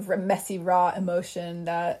of kind of messy, raw emotion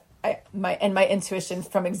that my intuition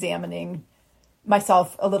from examining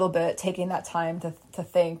myself a little bit, taking that time to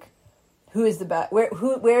think, who is the best,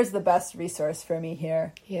 where's the best resource for me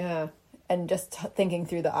here? Yeah. And just thinking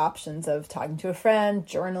through the options of talking to a friend,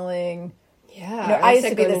 journaling. Yeah. I used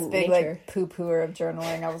to be this big like poo-pooer of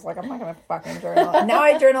journaling. I was like, I'm not gonna fucking journal. And now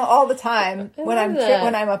I journal all the time when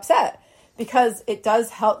I'm upset, because it does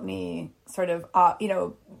help me sort of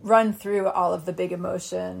run through all of the big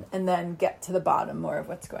emotion and then get to the bottom more of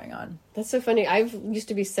what's going on. That's so funny. I used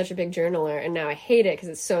to be such a big journaler, and now I hate it because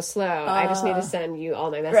it's so slow. I just need to send you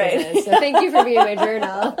all my messages. Right. So thank you for being my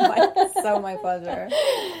journal. My pleasure.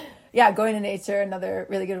 Yeah, going to nature, another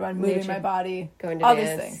really good one. Moving my body, going to all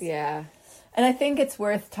dance. These things. Yeah. And I think it's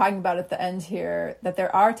worth talking about at the end here that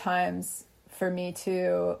there are times for me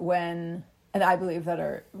too when, and I believe that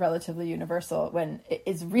are relatively universal, when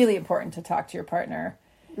it's really important to talk to your partner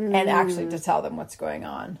and actually to tell them what's going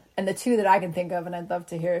on. And the two that I can think of, and I'd love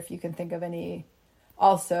to hear if you can think of any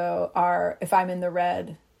also, are if I'm in the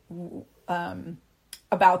red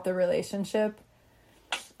about the relationship.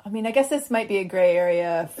 I mean, I guess this might be a gray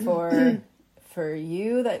area for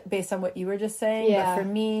you, that based on what you were just saying. Yeah. But for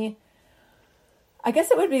me, I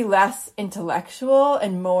guess it would be less intellectual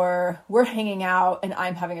and more, we're hanging out and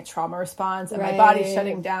I'm having a trauma response and my body's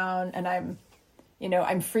shutting down and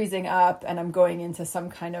I'm freezing up and I'm going into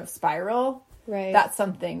some kind of spiral. Right. That's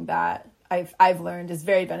something that I've learned is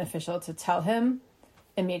very beneficial to tell him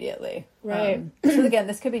immediately. Right. So again,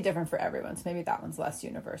 this could be different for everyone. So maybe that one's less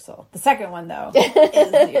universal. The second one though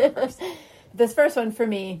is universal. This first one for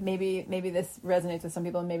me, maybe this resonates with some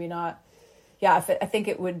people and maybe not. Yeah, I think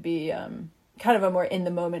it would be kind of a more in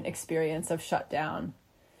the moment experience of shutdown.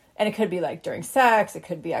 And it could be like during sex, it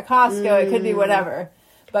could be at Costco, it could be whatever.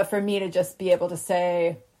 But for me to just be able to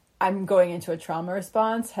say I'm going into a trauma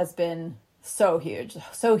response has been so huge,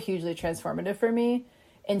 so hugely transformative for me.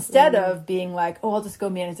 Instead of being like, oh, I'll just go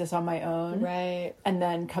manage this on my own. Right. And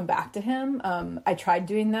then come back to him. I tried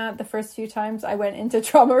doing that the first few times I went into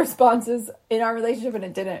trauma responses in our relationship and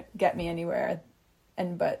it didn't get me anywhere.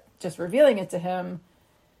 But just revealing it to him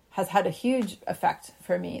has had a huge effect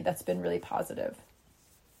for me that's been really positive.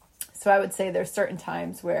 So I would say there's certain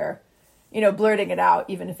times where, blurting it out,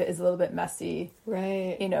 even if it is a little bit messy.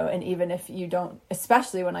 Right. And even if you don't,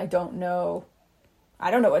 especially when I don't know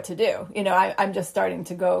what to do. I'm just starting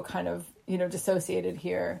to go kind of, dissociated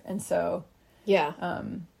here. And so, yeah.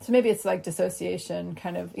 So maybe it's like dissociation,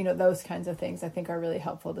 kind of, those kinds of things I think are really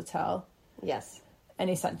helpful to tell. Yes. And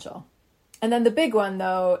essential. And then the big one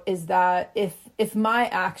though, is that if my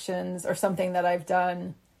actions or something that I've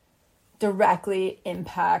done directly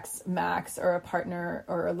impacts Max or a partner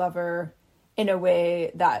or a lover in a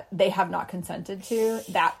way that they have not consented to,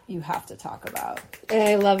 that you have to talk about.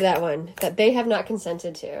 I love that one, that they have not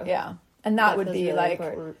consented to. Yeah. And that would be really like,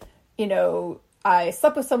 important. I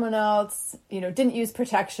slept with someone else, didn't use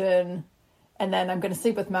protection, and then I'm going to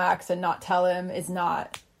sleep with Max and not tell him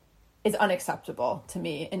is unacceptable to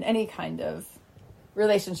me in any kind of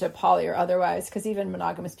relationship, poly or otherwise, because even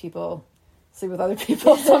monogamous people sleep with other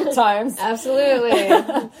people sometimes.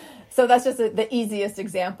 Absolutely. So that's just the easiest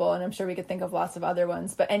example, and I'm sure we could think of lots of other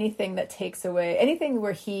ones, but anything that takes away, anything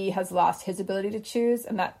where he has lost his ability to choose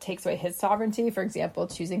and that takes away his sovereignty, for example,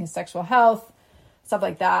 choosing his sexual health, stuff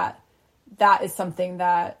like that, that is something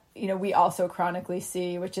that, you know, we also chronically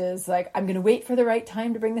see, which is like, I'm going to wait for the right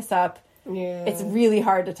time to bring this up. Yeah. It's really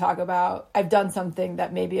hard to talk about. I've done something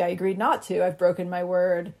that maybe I agreed not to. I've broken my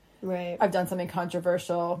word. Right. I've done something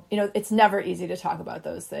controversial. You know, it's never easy to talk about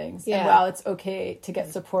those things. Yeah. And while it's okay to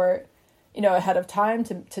get support, you know, ahead of time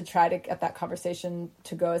to try to get that conversation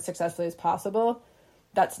to go as successfully as possible,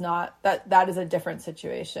 that's not, that is a different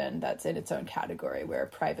situation. That's in its own category where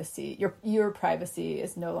privacy, your privacy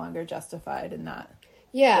is no longer justified in that.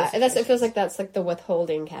 Yeah, and it feels like that's like the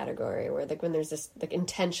withholding category, where like when there's this like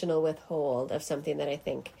intentional withhold of something that I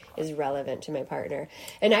think is relevant to my partner.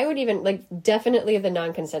 And I would even like definitely the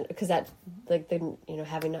non-consent, because that like the, you know,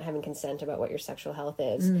 not having consent about what your sexual health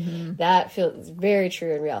is, that feels very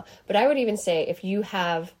true and real. But I would even say if you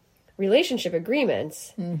have relationship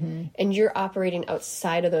agreements and you're operating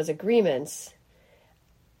outside of those agreements,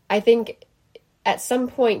 I think at some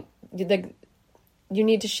point you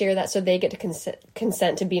need to share that so they get to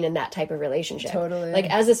consent to being in that type of relationship. Totally. Like,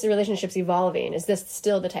 as this relationship's evolving, is this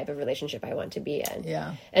still the type of relationship I want to be in?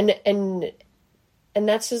 Yeah. And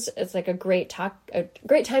that's just, it's like a great time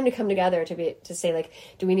to come together to say, like,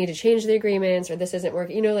 do we need to change the agreements, or this isn't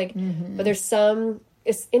working? You know, like, but there's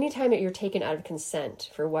it's anytime that you're taken out of consent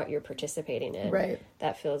for what you're participating in. Right.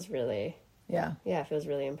 That feels really, it feels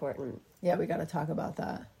really important. Yeah, we got to talk about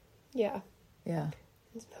that. Yeah. Yeah.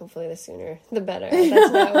 Hopefully the sooner the better.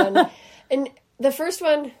 That's that one. And the first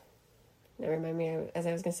one, now remind me, as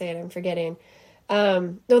I was going to say it, I'm forgetting.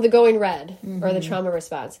 The going red, or the trauma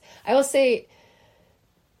response. I will say,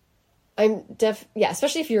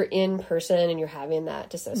 especially if you're in person and you're having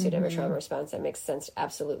that dissociative or trauma response, that makes sense to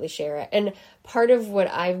absolutely share it. And part of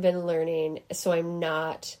what I've been learning, so I'm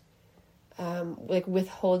not like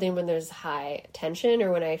withholding when there's high tension,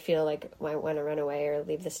 or when I feel like I want to run away or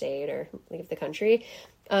leave the state or leave the country.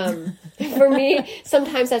 For me,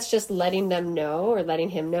 sometimes that's just letting them know, or letting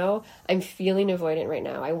him know, I'm feeling avoidant right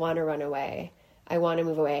now. I want to run away. I want to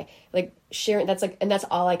move away. Like, sharing, that's like, and that's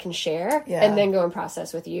all I can share, and then go and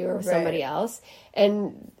process with you or somebody else.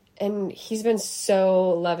 And he's been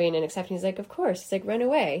so loving and accepting. He's like, of course. He's like, run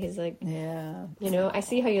away. He's like, yeah, you know, I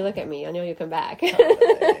see how you look at me. I know you'll come back.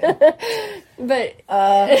 But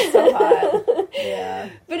so hot. Yeah.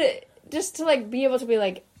 But just to like be able to be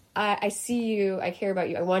like, I see you. I care about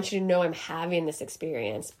you. I want you to know I'm having this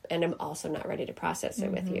experience, and I'm also not ready to process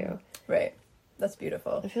it with you. Right. That's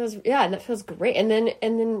beautiful. It feels, and that feels great. And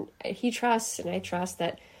then he trusts, and I trust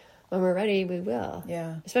that when we're ready, we will.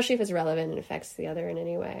 Yeah. Especially if it's relevant and affects the other in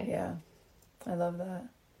any way. Yeah. I love that.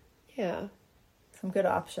 Yeah. Some good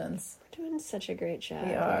options. We're doing such a great job.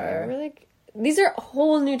 We are. We're like, these are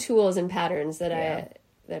whole new tools and patterns that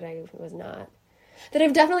I was not. That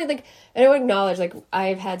I've definitely, like, and I would acknowledge, like,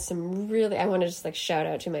 I've had some really, I want to just, like, shout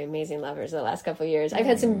out to my amazing lovers the last couple of years. I've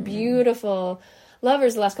had some beautiful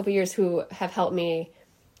lovers the last couple of years who have helped me,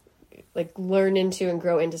 like, learn into and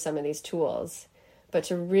grow into some of these tools. But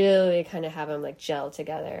to really kind of have them, like, gel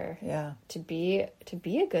together. Yeah. To be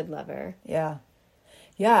a good lover. Yeah.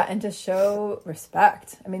 Yeah, and to show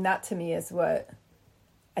respect. I mean, that to me is what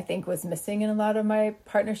I think was missing in a lot of my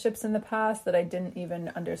partnerships in the past, that I didn't even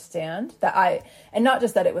understand. And not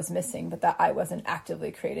just that it was missing, but that I wasn't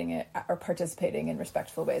actively creating it or participating in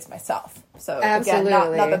respectful ways myself. So Absolutely.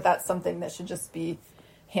 Again, not that that's something that should just be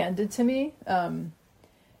handed to me.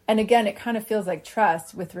 And again, it kind of feels like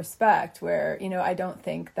trust with respect, where, you know, I don't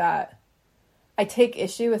think that I take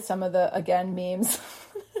issue with some of the, again, memes.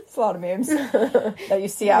 It's a lot of memes that you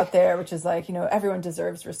see out there, which is like, you know, everyone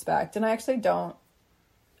deserves respect. And I actually don't.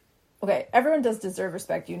 Okay, everyone does deserve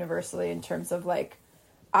respect universally, in terms of, like,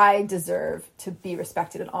 I deserve to be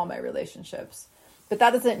respected in all my relationships. But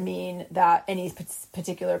that doesn't mean that any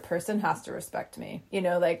particular person has to respect me. You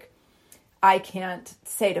know, like, I can't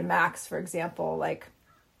say to Max, for example, like,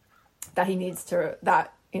 that he needs to,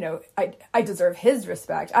 that, you know, I deserve his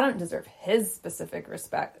respect. I don't deserve his specific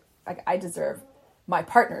respect. Like, I deserve my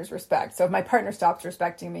partner's respect. So if my partner stops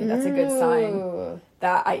respecting me, that's a good sign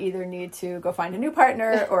that I either need to go find a new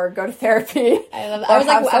partner or go to therapy. I love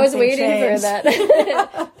that. I was waiting for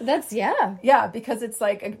that. That's, yeah. Yeah, because it's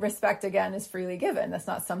like, respect, again, is freely given. That's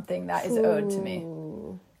not something that is owed to me.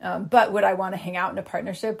 But would I want to hang out in a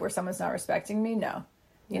partnership where someone's not respecting me? No.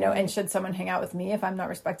 You know, and should someone hang out with me if I'm not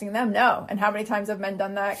respecting them? No. And how many times have men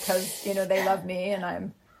done that because, you know, they love me and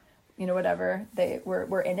I'm, you know, whatever,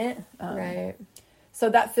 we're in it. Right. So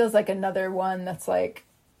that feels like another one that's like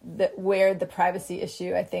where the privacy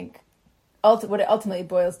issue, I think, what it ultimately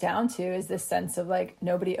boils down to is this sense of like,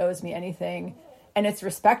 nobody owes me anything. And it's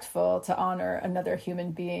respectful to honor another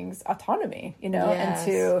human being's autonomy, you know, Yes.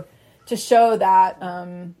 and to show that,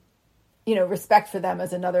 you know, respect for them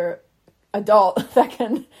as another adult that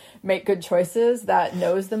can make good choices, that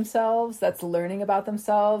knows themselves, that's learning about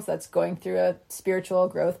themselves, that's going through a spiritual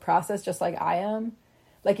growth process just like I am.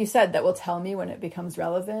 Like you said, that will tell me when it becomes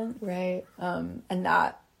relevant. Right. And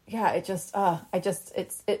that, yeah, it just, I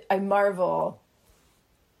marvel,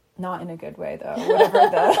 not in a good way though,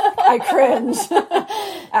 I cringe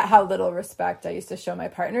at how little respect I used to show my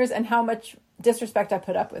partners and how much disrespect I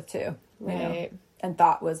put up with too. You know? Right. And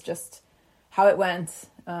thought was just how it went,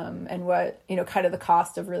 and what, you know, kind of the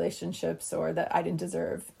cost of relationships or that I didn't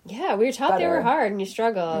deserve. Yeah, we were taught they were Better. hard and you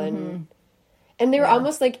struggle, and they were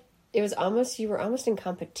almost like, you were almost in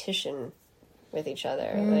competition with each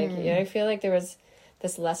other. Like, you know, I feel like there was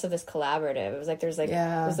this less of this collaborative. It was like there's like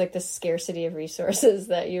Yeah. it was like this scarcity of resources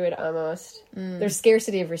that you would almost there's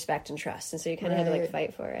scarcity of respect and trust, and so you kind of had to like Right.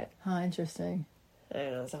 fight for it. Huh, interesting. I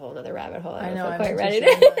don't know, it's a whole other rabbit hole. I I know, don't I'm feel quite ready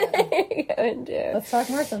interested to go into. Let's talk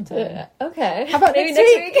more sometime. Okay. How about maybe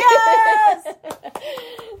next week? Yes!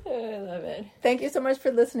 I love it. Thank you so much for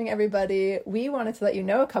listening, everybody. We wanted to let you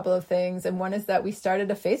know a couple of things, and one is that we started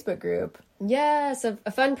a Facebook group. Yes, a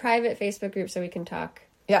fun private Facebook group so we can talk.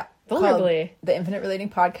 Yeah. Vulnerably. Called the Infinite Relating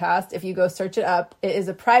Podcast. If you go search it up, it is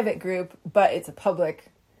a private group, but it's a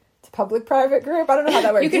public-private group. I don't know how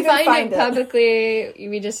that works. You can find it publicly.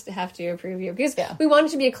 We just have to approve you because we want it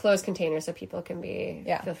to be a closed container so people can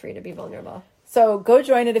feel free to be vulnerable. So go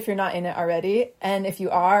join it if you're not in it already. And if you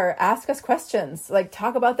are, ask us questions. Like,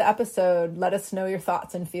 talk about the episode. Let us know your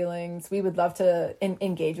thoughts and feelings. We would love to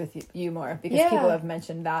engage with you more because people have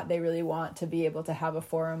mentioned that they really want to be able to have a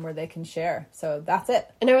forum where they can share. So that's it.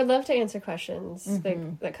 And I would love to answer questions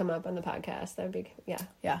that come up on the podcast. That would be,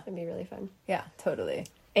 that'd be really fun. Yeah, totally.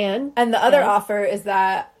 And the other offer is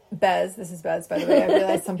that this is Bez, by the way. I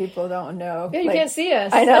realize some people don't know. Yeah, you can't see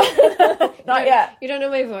us. I know. Not yet. You don't know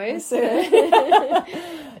my voice. That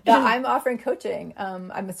I'm offering coaching.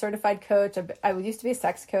 I'm a certified coach. I used to be a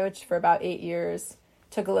sex coach for about 8 years.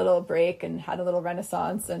 Took a little break and had a little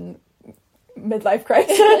renaissance and midlife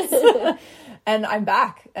crisis. And I'm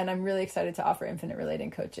back. And I'm really excited to offer infinite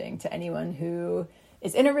relating coaching to anyone who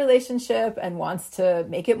is in a relationship and wants to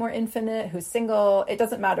make it more infinite, who's single. It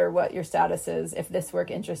doesn't matter what your status is. If this work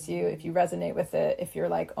interests you, if you resonate with it, if you're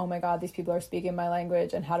like, oh my God, these people are speaking my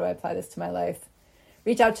language and how do I apply this to my life?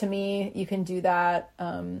 Reach out to me. You can do that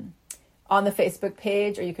on the Facebook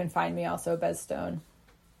page, or you can find me also, Bez Stone.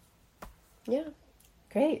 Yeah.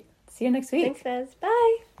 Great. See you next week. Thanks, Bez.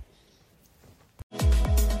 Bye.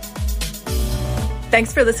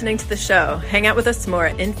 Thanks for listening to the show. Hang out with us more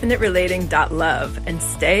at infiniterelating.love and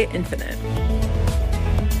stay infinite.